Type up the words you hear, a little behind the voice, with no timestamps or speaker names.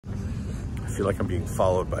feel like I'm being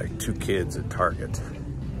followed by 2 kids at Target.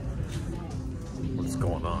 What's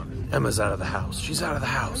going on? Emma's out of the house. She's out of the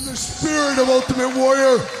house. The spirit of Ultimate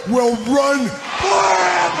Warrior will run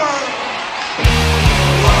forever!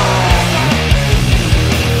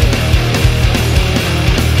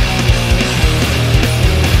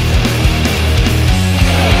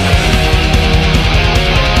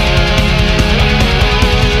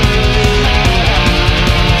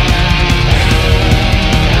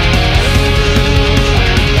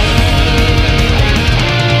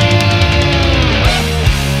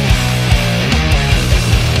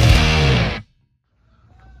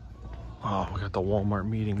 Oh, we got the Walmart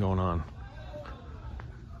meeting going on.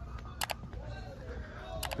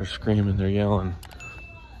 They're screaming, they're yelling.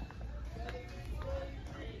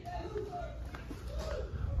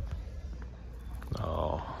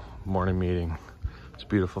 Oh, morning meeting. It's a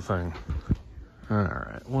beautiful thing. All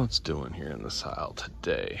right, what's doing here in this aisle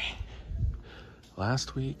today?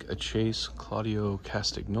 Last week, a Chase Claudio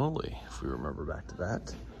Castagnoli, if we remember back to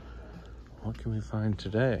that. What can we find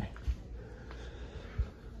today?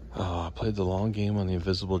 Oh, I played the long game on the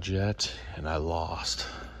Invisible Jet, and I lost.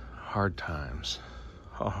 Hard times.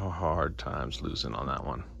 Oh, hard times losing on that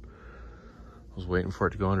one. I was waiting for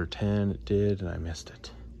it to go under 10. It did, and I missed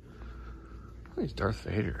it. Look at these Darth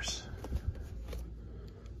Vaders.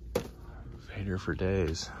 Vader for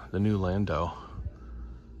days. The new Lando.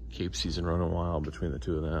 Cape season running wild between the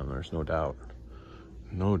two of them. There's no doubt.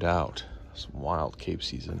 No doubt. Some wild Cape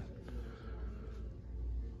season.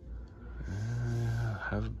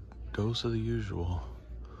 Have a dose of the usual.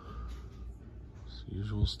 It's the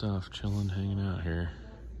usual stuff, chilling, hanging out here.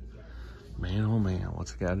 Man, oh man,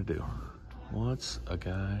 what's a guy to do? What's a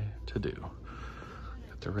guy to do?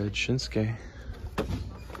 Got the red Shinsuke.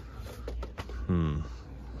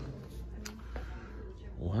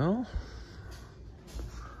 Well,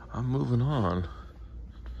 I'm moving on.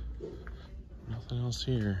 Nothing else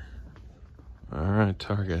here. All right,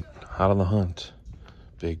 Target, out on the hunt.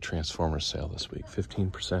 Big Transformer sale this week,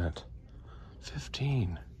 15%.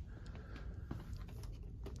 15.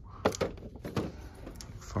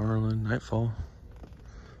 Farland, Nightfall,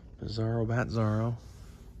 Bizarro, Batzarro,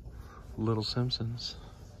 Little Simpsons.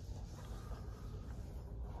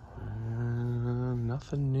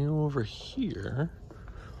 Nothing new over here.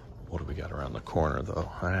 What do we got around the corner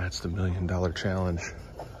though? That's the $1 million challenge.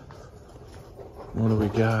 What do we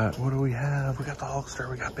got? What do we have? We got the Hulkster,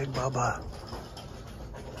 we got Big Bubba.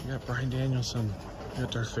 We got Bryan Danielson. We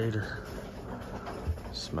got Darth Vader.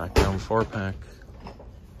 SmackDown 4-pack.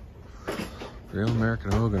 Real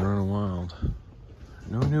American Hogan running wild.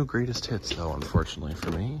 No new greatest hits though, unfortunately for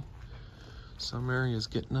me. Some areas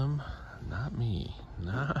getting them. Not me.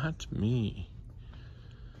 Not me.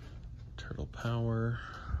 Turtle Power.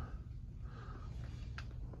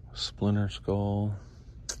 Splinter Skull.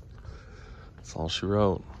 That's all she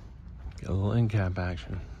wrote. Get a little end cap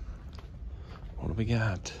action. What do we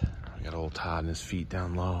got? We got old Todd and his feet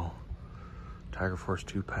down low. Tiger Force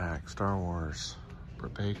 2-pack, Star Wars,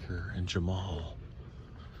 Britt Baker, and Jamal.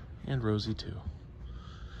 And Rosie too.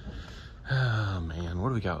 Oh man, what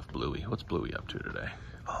do we got with Bluey? What's Bluey up to today?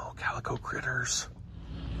 Oh, Calico Critters.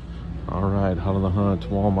 All right, out on the hunt,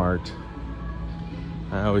 Walmart.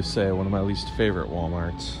 I always say one of my least favorite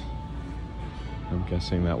Walmarts. I'm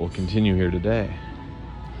guessing that will continue here today.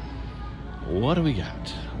 What do we got?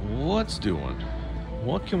 What's doing?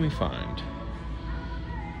 What can we find?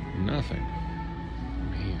 Nothing.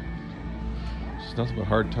 Man. It's nothing but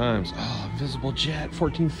hard times. Oh, Invisible Jet,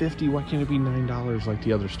 $14.50. Why can't it be $9 like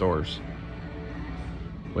the other stores?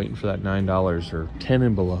 Waiting for that $9 or 10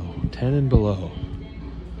 and below. 10 and below.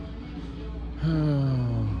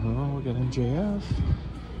 Oh, we got MJF.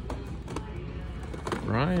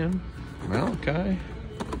 Ryan. Malachi.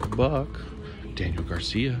 Buck. Daniel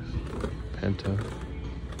Garcia. Penta.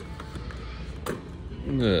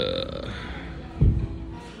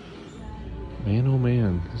 Man, oh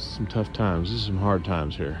man, this is some tough times. This is some hard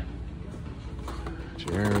times here.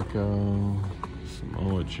 Jericho,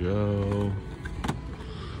 Samoa Joe.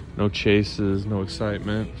 No chases, no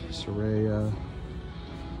excitement. Saraya.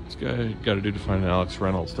 What's got to do to find Alex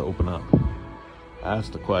Reynolds to open up?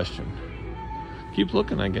 Ask the question. Keep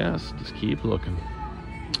looking, I guess. Just keep looking.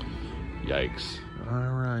 Yikes. All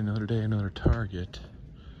right, another day, another Target.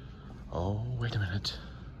 Oh, wait a minute.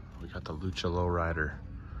 We got the Lucha Lowrider.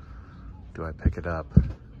 Do I pick it up?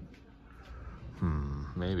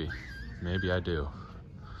 Maybe. Maybe I do.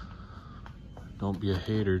 Don't be a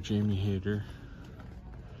hater, Jamie Hater.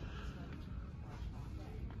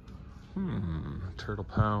 Turtle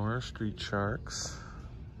Power, Street Sharks.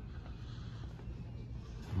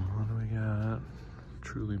 What do we got?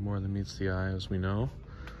 truly more than meets the eye, as we know.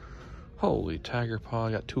 Holy tiger paw,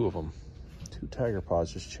 I got 2 of them. 2 tiger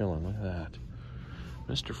paws just chilling, look at that.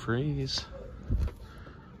 Mr. Freeze,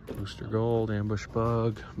 Booster Gold, Ambush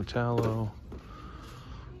Bug, Metallo.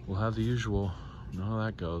 We'll have the usual, you know how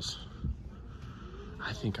that goes.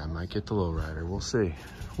 I think I might get the lowrider, we'll see.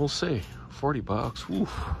 We'll see, 40 bucks,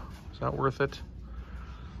 oof. Is that worth it?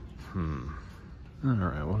 All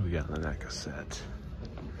right, what do we got in the NECA set?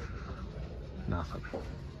 Nothing.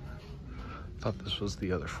 Thought this was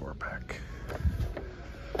the other 4-pack.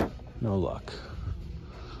 No luck.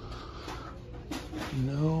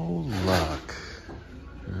 No luck.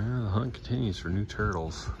 The hunt continues for new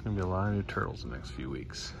turtles. Gonna be a lot of new turtles in the next few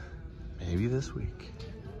weeks. Maybe this week.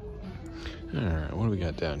 All right, what do we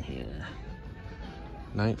got down here?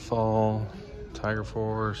 Nightfall, Tiger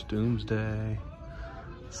Force, Doomsday,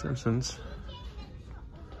 Simpsons.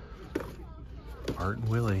 Art and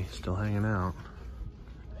Willie still hanging out.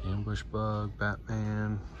 Ambush Bug,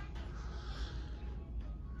 Batman.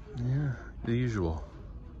 Yeah, the usual.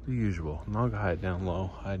 The usual. Nog hide down low,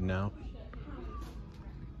 hiding out.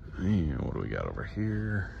 And what do we got over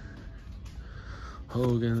here?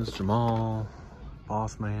 Hogan's, Jamal,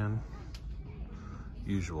 Boss Man.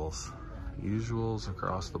 Usuals. Usuals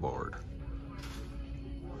across the board.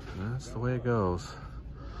 And that's the way it goes.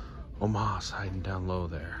 Omas hiding down low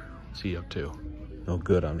there. What's he up to? No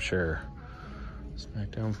good, I'm sure.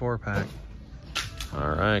 SmackDown 4-pack.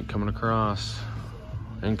 All right, coming across.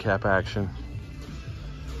 End cap action.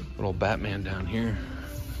 Little Batman down here.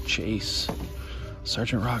 Chase.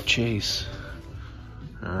 Sergeant Rock Chase.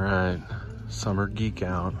 All right, Summer Geek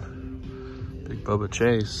Out. Big Bubba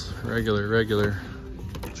Chase. Regular.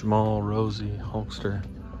 Jamal, Rosie, Hulkster.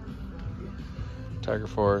 Tiger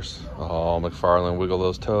Force. Oh, McFarlane, wiggle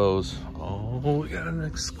those toes. Oh, we got an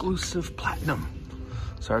exclusive platinum.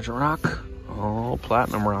 Sergeant Rock. Oh,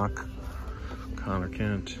 platinum rock. Connor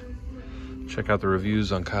Kent. Check out the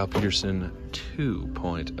reviews on Kyle Peterson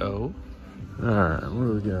 2.0. All right, what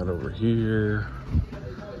do we got over here?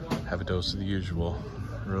 Have a dose of the usual.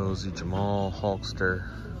 Rosie, Jamal, Hulkster,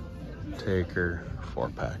 Taker,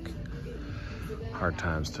 4-pack. Hard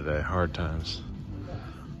times today, hard times.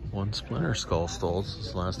 1 Splinter Skull stole. This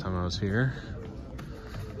is the last time I was here.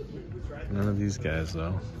 None of these guys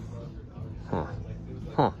though. Huh.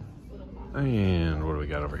 And what do we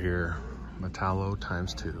got over here? Metallo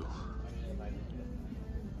 ×2.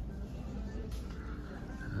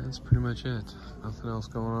 That's pretty much it. Nothing else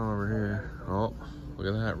going on over here. Oh, look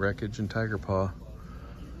at that, Wreckage and Tiger Paw.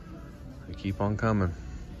 They keep on coming.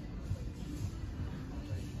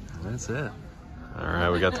 That's it. All right,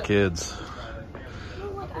 we got the kids.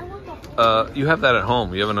 You have that at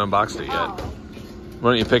home. You haven't unboxed it yet.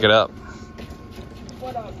 Why don't you pick it up?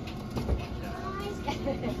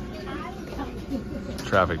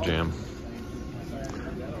 Traffic jam.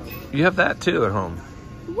 You have that too at home.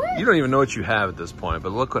 What? You don't even know what you have at this point,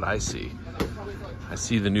 but look what I see. I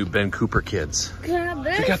see the new Ben Cooper kids. Can I have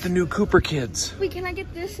this? They got the new Cooper kids. Wait, can I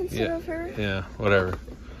get this instead of her? Yeah, whatever.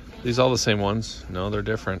 These all the same ones? No, they're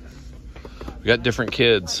different. We got different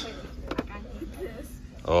kids.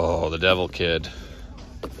 Oh, the devil kid.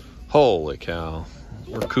 Holy cow.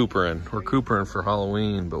 We're Coopering. We're Coopering for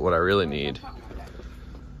Halloween, but what I really need,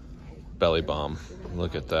 belly bomb.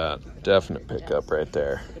 Look at that. Definite pickup right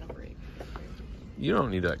there. You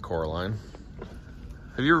don't need that Coraline.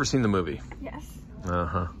 Have you ever seen the movie? Yes.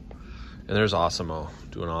 Uh-huh. And there's Awesome-O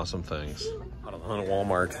doing awesome things. Out on the hunt at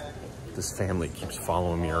Walmart. This family keeps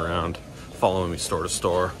following me around, following me store to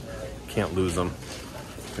store. Can't lose them.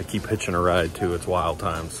 They keep hitching a ride too. It's wild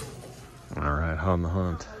times. All right, on the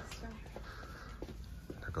hunt.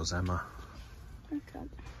 There goes Emma. Okay.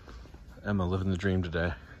 Emma living the dream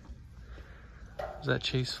today. There's that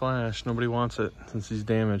Chase Flash. Nobody wants it since he's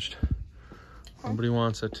damaged. Huh? Nobody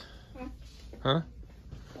wants it. Huh?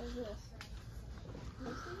 What is this?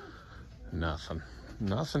 Nothing.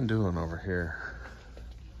 Nothing doing over here.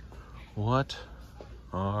 What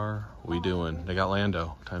are we doing? They got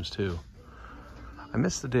Lando ×2. I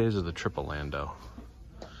miss the days of the triple Lando.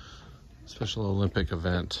 Special Olympic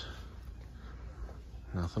event.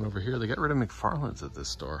 Nothing over here. They got rid of McFarlane's at this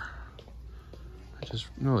store.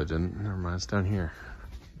 No, they didn't. Never mind, it's down here.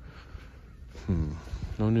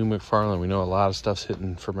 No new McFarlane. We know a lot of stuff's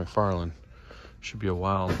hitting for McFarlane. Should be a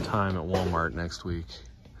wild time at Walmart next week.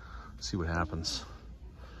 See what happens.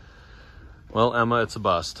 Well, Emma, it's a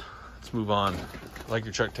bust. Let's move on. I like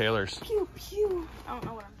your Chuck Taylors. Pew, pew. I don't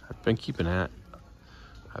know what I've been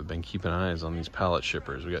keeping eyes on these pallet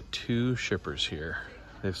shippers. We got 2 shippers here.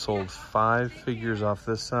 They've sold 5 figures off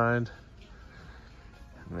this side.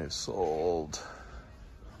 And they've sold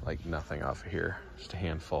like nothing off of here. Just a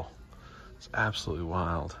handful. It's absolutely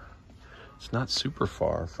wild. It's not super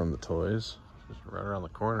far from the toys. Just right around the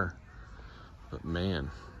corner. But man,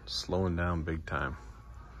 slowing down big time.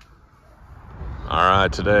 All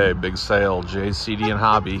right, today, big sale, JCD and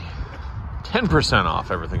Hobby. 10%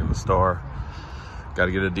 off everything in the store. Got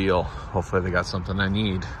to get a deal. Hopefully they got something I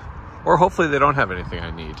need. Or hopefully they don't have anything I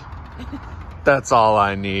need. That's all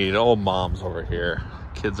I need. Old mom's over here.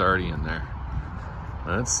 Kid's already in there.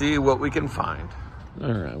 Let's see what we can find.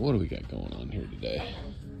 All right, what do we got going on here today?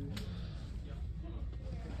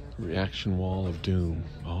 Reaction Wall of Doom.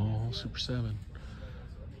 Oh, Super 7.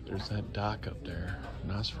 There's that Doc up there.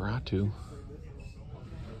 Nosferatu.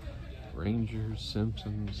 Rangers,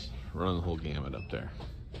 Simpsons. Running the whole gamut up there.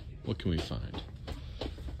 What can we find?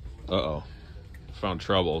 Uh-oh. Found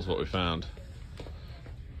trouble is what we found.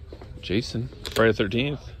 Jason. Friday the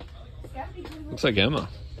 13th. Looks like Emma.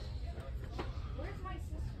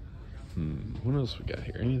 What else we got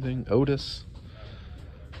here? Anything? Otis.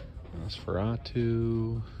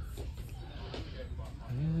 Nosferatu.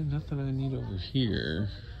 Nothing I need over here.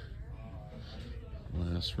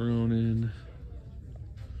 Last Ronin.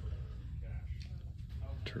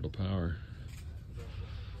 Turtle Power.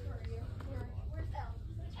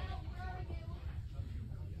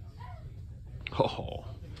 Oh,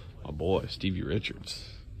 my boy, Stevie Richards.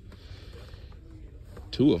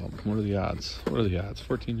 2 of them. What are the odds? What are the odds?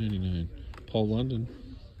 $14.99. Paul London.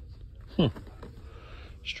 Huh.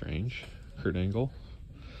 Strange. Kurt Angle.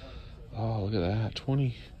 Oh, look at that.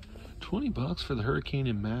 20 bucks for the Hurricane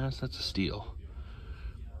in Mass. That's a steal.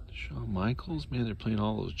 Shawn Michaels. Man, they're playing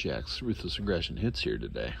all those Jakks Ruthless Aggression hits here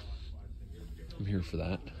today. I'm here for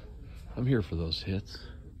that. I'm here for those hits.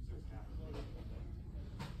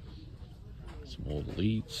 Some old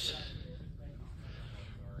elites.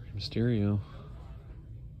 Mysterio.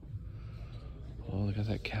 Oh, they got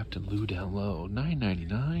that Captain Lou down low.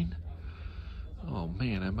 $9.99. Oh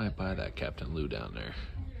man, I might buy that Captain Lou down there.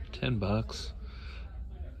 10 bucks.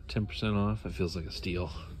 10% off. It feels like a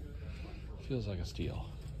steal. Feels like a steal.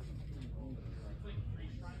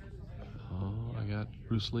 Oh, I got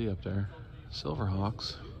Bruce Lee up there.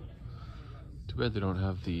 Silverhawks. Too bad they don't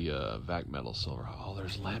have the vac metal Silverhawk. Oh,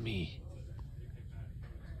 there's Lemmy.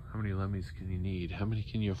 How many Lemmys can you need? How many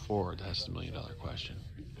can you afford? That's the $1 million question.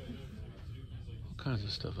 All kinds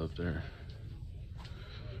of stuff up there.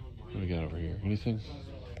 What do we got over here? Anything?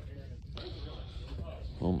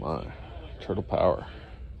 Oh my. Turtle Power.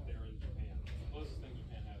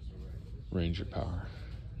 Ranger Power.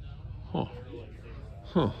 Huh.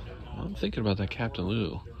 Huh. I'm thinking about that Captain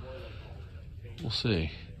Lou. We'll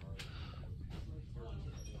see.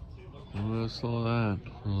 What's all that?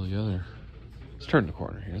 All the other. Let's turn the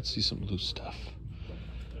corner here. Let's see some loose stuff.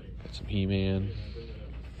 Got some He-Man.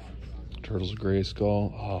 Turtles of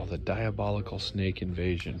Grayskull. Oh, the Diabolical Snake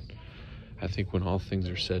Invasion. I think when all things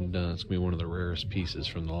are said and done, it's going to be one of the rarest pieces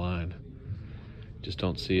from the line. Just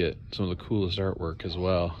don't see it. Some of the coolest artwork as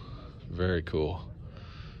well. Very cool.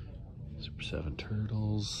 Super 7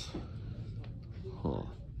 Turtles. Huh.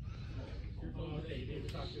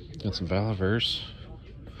 Got some Valaverse.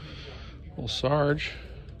 Little Sarge.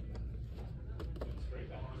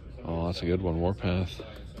 Oh, that's a good one. Warpath.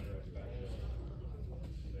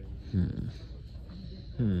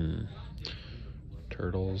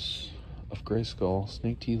 Turtles of Grayskull.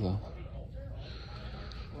 Snake Tila.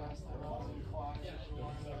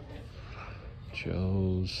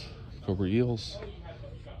 Joe's Cobra Eels.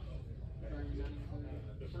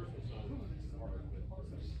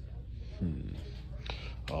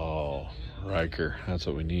 Oh, Riker. That's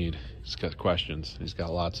what we need. He's got questions. He's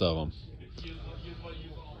got lots of them.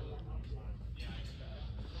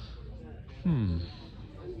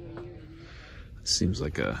 Seems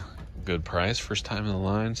like a good price. First time in the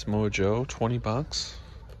line. Samoa Joe, 20 bucks.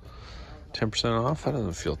 10% off. That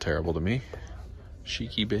doesn't feel terrible to me.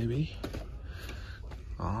 Sheiky Baby.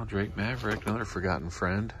 Oh, Drake Maverick, another forgotten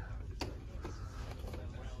friend.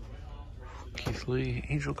 Keith Lee,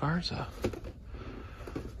 Angel Garza.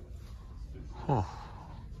 Huh.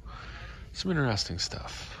 Some interesting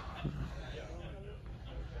stuff.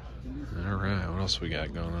 All right, what else we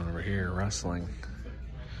got going on over here? Wrestling.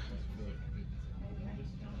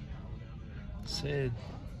 Sid.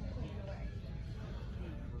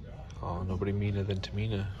 Oh, nobody meaner than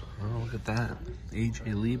Tamina. Oh, look at that.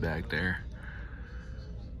 AJ Lee back there.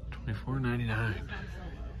 $24.99.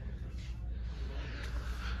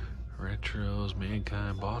 Retros,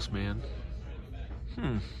 Mankind, Boss Man.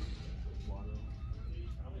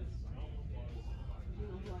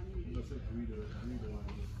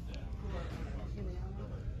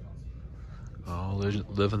 Oh,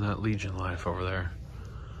 living that Legion life over there.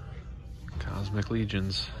 Cosmic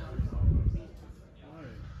Legions.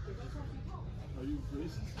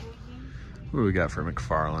 What do we got for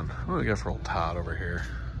McFarlane? What do we got for old Todd over here?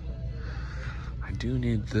 I do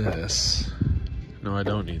need this. No, I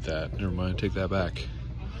don't need that. Never mind, take that back.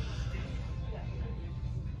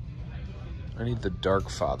 I need the Dark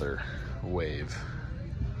Father wave.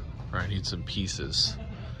 Or I need some pieces.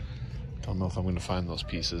 Don't know if I'm going to find those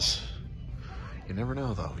pieces. You never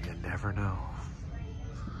know, though. You never know.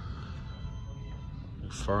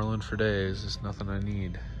 McFarlane for days is nothing I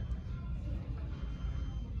need.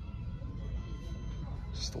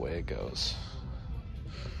 Just the way it goes.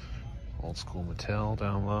 Old school Mattel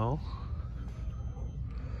down low.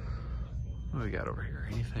 What do we got over here?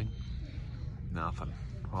 Anything? Nothing.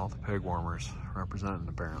 All the peg warmers representing,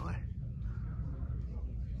 apparently.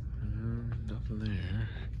 Nothing there.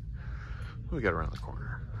 What do we got around the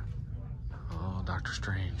corner? Oh, Doctor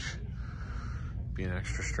Strange. Being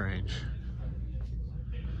extra strange.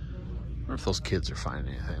 I wonder if those kids are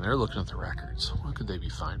finding anything. They're looking at the records. What could they be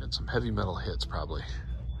finding? Some heavy metal hits, probably.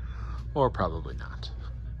 Or probably not.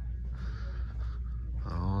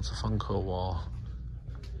 Oh, it's a Funko wall.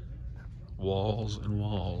 Walls and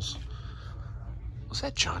walls. Was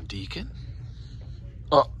that John Deacon?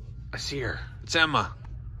 Oh, I see her. It's Emma.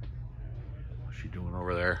 What's she doing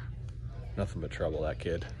over there? Nothing but trouble, that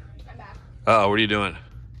kid. I'm back. Uh-oh, what are you doing?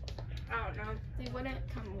 I don't know. They wouldn't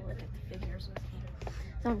come with it, the figures with me.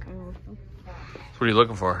 So I'm coming with them. What are you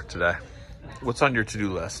looking for today? What's on your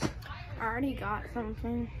to-do list? I already got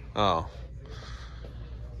something. Oh.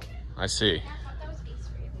 I see.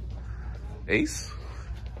 Ace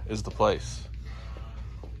is the place.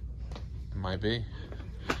 Might be.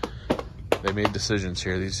 They made decisions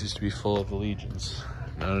here. These used to be full of the legions.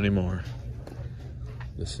 Not anymore.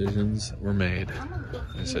 Decisions were made.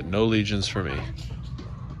 They said no legions for me.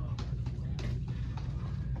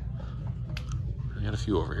 I got a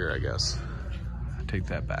few over here, I guess. Take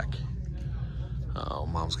that back. Oh,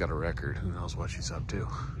 Mom's got a record. Who knows what she's up to?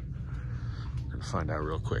 We're gonna find out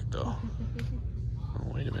real quick, though.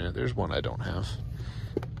 Oh, wait a minute. There's one I don't have.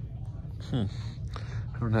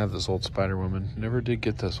 I don't have this old Spider Woman. Never did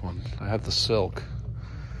get this one. I have the silk.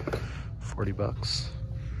 40 bucks.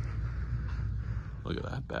 Look at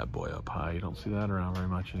that bad boy up high. You don't see that around very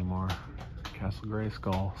much anymore. Castle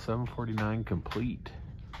Grayskull, $7.49 complete.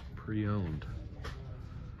 Pre-owned.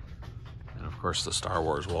 And of course the Star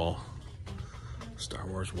Wars wall. Star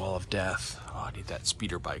Wars Wall of Death. Oh, I need that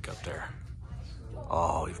speeder bike up there.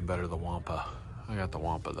 Oh, even better the Wampa. I got the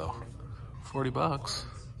Wampa though. 40 bucks.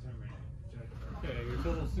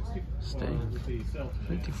 Sting.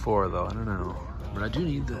 54 though, I don't know. But I do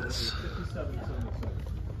need this.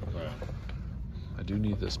 I do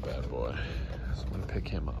need this bad boy. So I'm gonna pick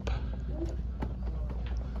him up.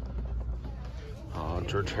 Oh,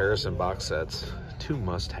 George Harrison box sets. 2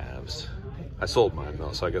 must-haves. I sold mine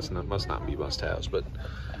though, so I guess that must not be must-haves, but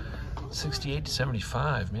 68 to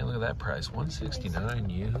 75. Man, look at that price. 169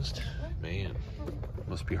 used. Man,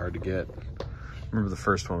 must be hard to get. Remember the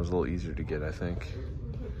first one was a little easier to get, I think.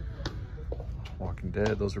 Walking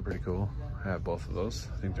Dead, those are pretty cool. I have both of those.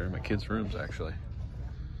 I think they're in my kids' rooms, actually.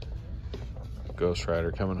 Ghost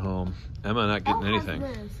Rider coming home. Emma not getting anything.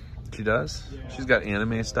 She does? She's got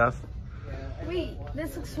anime stuff. Wait,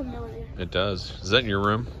 this looks familiar. It does. Is that in your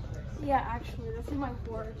room? Yeah, actually, this is my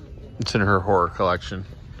horror. It's in her horror collection.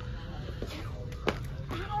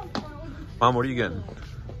 Mom, what are you getting?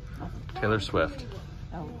 Taylor Swift.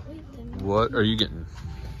 What are you getting?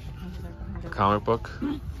 A comic book?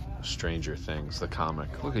 Stranger Things, the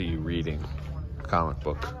comic. Look at you reading a comic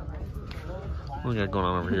book. What do we got going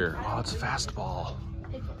on over here? Oh, it's Fastball.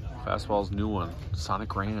 Fastball's new one.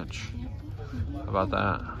 Sonic Ranch. How about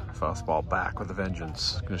that? Fastball back with a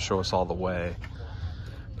vengeance. Gonna show us all the way.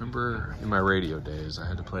 Remember in my radio days, I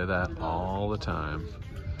had to play that all the time.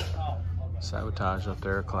 Sabotage up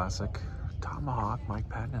there, classic. Tomahawk, Mike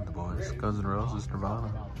Patton and the boys. Guns N' Roses,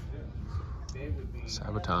 Nirvana.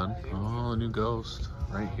 Sabaton. Oh, a new Ghost.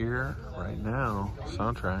 Right here, right now.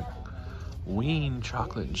 Soundtrack. Ween,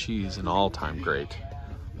 Chocolate and Cheese, an all-time great.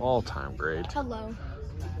 All-time great. Hello.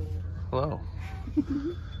 Hello.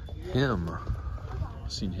 Him.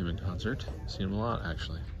 Seen him in concert. Seen him a lot,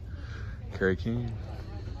 actually. Carrie King.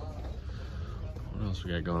 What else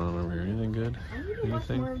we got going on over here? Anything good? I need to watch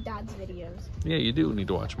more of Dad's videos. Yeah, you do need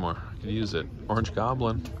to watch more. You could use it. Orange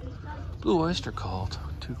Goblin. Blue Oyster Cult.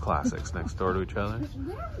 2 classics next door to each other.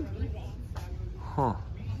 Huh.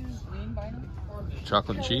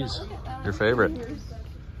 Chocolate and Cheese. Your favorite.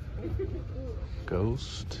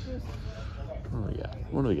 Ghost. What do we got?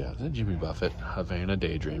 What do we got? Is that Jimmy Buffett? Havana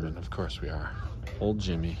Daydreaming. Of course we are. Old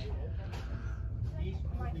Jimmy.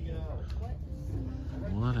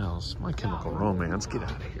 else. My Chemical Romance. Get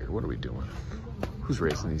out of here. What are we doing? Who's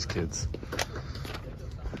raising these kids?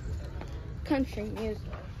 Country music.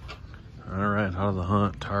 All right, out of the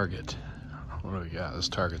hunt. Target. What do we got? This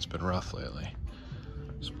Target's been rough lately.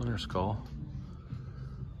 Splinter Skull.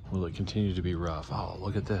 Will it continue to be rough? Oh,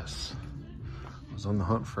 look at this. I was on the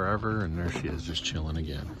hunt forever, and there she is, just chilling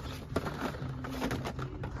again.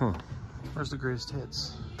 Huh. Where's the greatest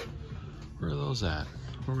hits? Where are those at?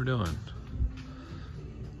 What are we doing?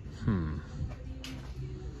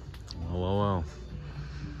 Well.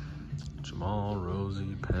 Jamal,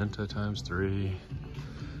 Rosie, Penta times 3.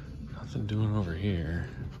 Nothing doing over here.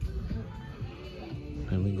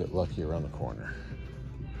 Maybe we can get lucky around the corner.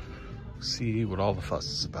 See what all the fuss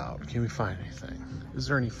is about. Can we find anything? Is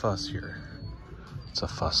there any fuss here? It's a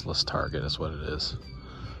fussless Target is what it is.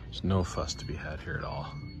 There's no fuss to be had here at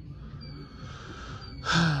all.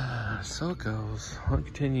 So it goes. Hunt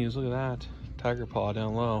continues. Look at that. Tiger paw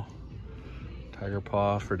down low. Tiger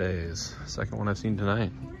paw for days. Second one I've seen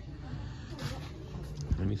tonight.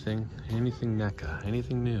 Anything NECA,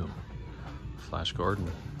 anything new. Flash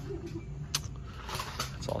Gordon.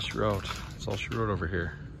 That's all she wrote. That's all she wrote over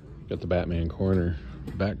here. Got the Batman corner.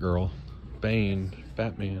 Batgirl. Bane.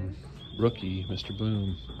 Batman. Rookie. Mr.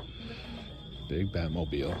 Bloom. Big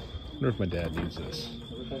Batmobile. Wonder if my dad needs this.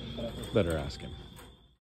 Better ask him.